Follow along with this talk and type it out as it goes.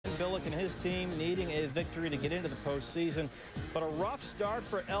Billick and his team needing a victory to get into the postseason. But a rough start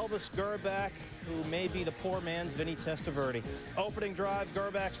for Elvis Grbac, who may be the poor man's Vinny Testaverde. Opening drive,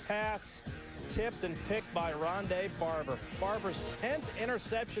 Grbaac's pass tipped and picked by Rondé Barber. Barber's 10th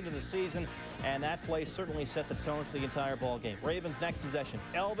interception of the season, and that play certainly set the tone for the entire ball game. Ravens next possession.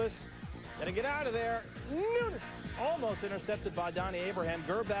 Elvis gotta get out of there. Almost intercepted by Donnie Abraham.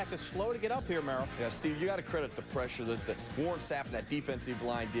 Grbac is slow to get up here, Merrill. Yeah, Steve, you got to credit the pressure that Warren Sapp and that defensive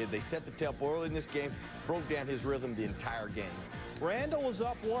line did. They set the tempo early in this game, broke down his rhythm the entire game. Randall was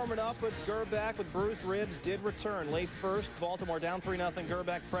up warming up, but Grbac with bruised ribs did return. Late first, Baltimore down 3-0.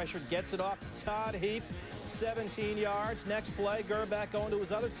 Grbac pressured, gets it off to Todd Heap, 17 yards. Next play, Grbac going to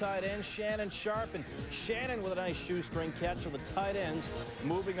his other tight end, Shannon Sharp, and Shannon with a nice shoestring catch for the tight ends,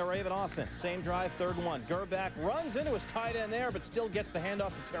 moving the Raven offense. Same drive, 3rd and 1. Grbac runs into his tight end there, but still gets the handoff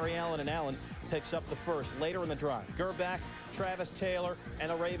to Terry Allen, and Allen picks up the first. Later in the drive, Grbac, Travis Taylor, and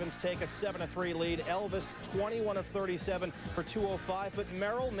the Ravens take a 7-3 lead. Elvis, 21 of 37 for 205. But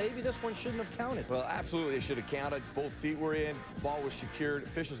Merrill, maybe this one shouldn't have counted. Well, absolutely, it should have counted. Both feet were in, ball was secured.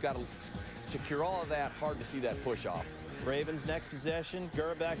 Officials got to secure all of that. Hard to see that push off. Ravens next possession.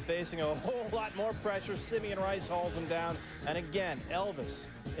 Grbac facing a whole lot more pressure. Simeon Rice hauls him down. And again, Elvis,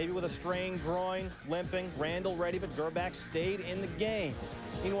 maybe with a strained groin, limping. Randall ready, but Grbac stayed in the game.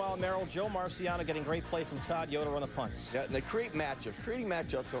 Meanwhile, Merrill, Joe Marciano getting great play from Todd Yoder on the punts. Yeah, and they create matchups. Creating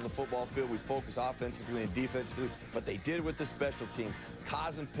matchups on the football field, we focus offensively and defensively, but they did it with the special teams,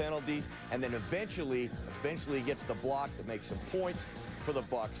 causing penalties, and then eventually he gets the block that makes some points for the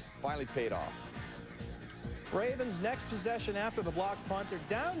Bucs. Finally paid off. Ravens next possession after the block punt. They're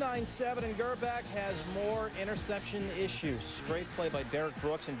down 9-7, and Grbac has more interception issues. Great play by Derek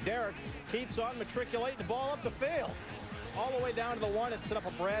Brooks, and Derek keeps on matriculating the ball up the field. All the way down to the 1. It set up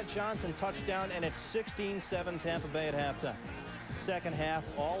a Brad Johnson touchdown, and it's 16-7 Tampa Bay at halftime. Second half,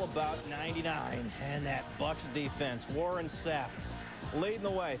 all about 99, and that Bucs defense. Warren Sapp leading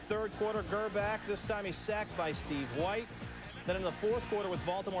the way. Third quarter, Grbac. This time he's sacked by Steve White. Then in the fourth quarter with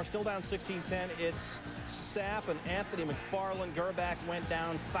Baltimore still down 16-10, it's Sapp and Anthony McFarland. Grbac went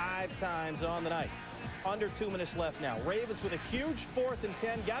down 5 times on the night. Under 2 minutes left now. Ravens with a huge 4th and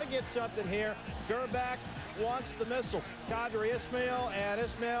 10. Got to get something here. Grbac wants the missile. Qadry Ismail, and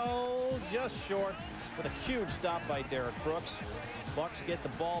Ismail just short with a huge stop by Derek Brooks. Bucs get the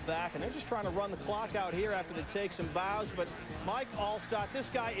ball back, and they're just trying to run the clock out here after they take some bows. But Mike Alstott, this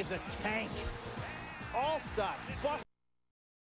guy is a tank. Alstott, bust.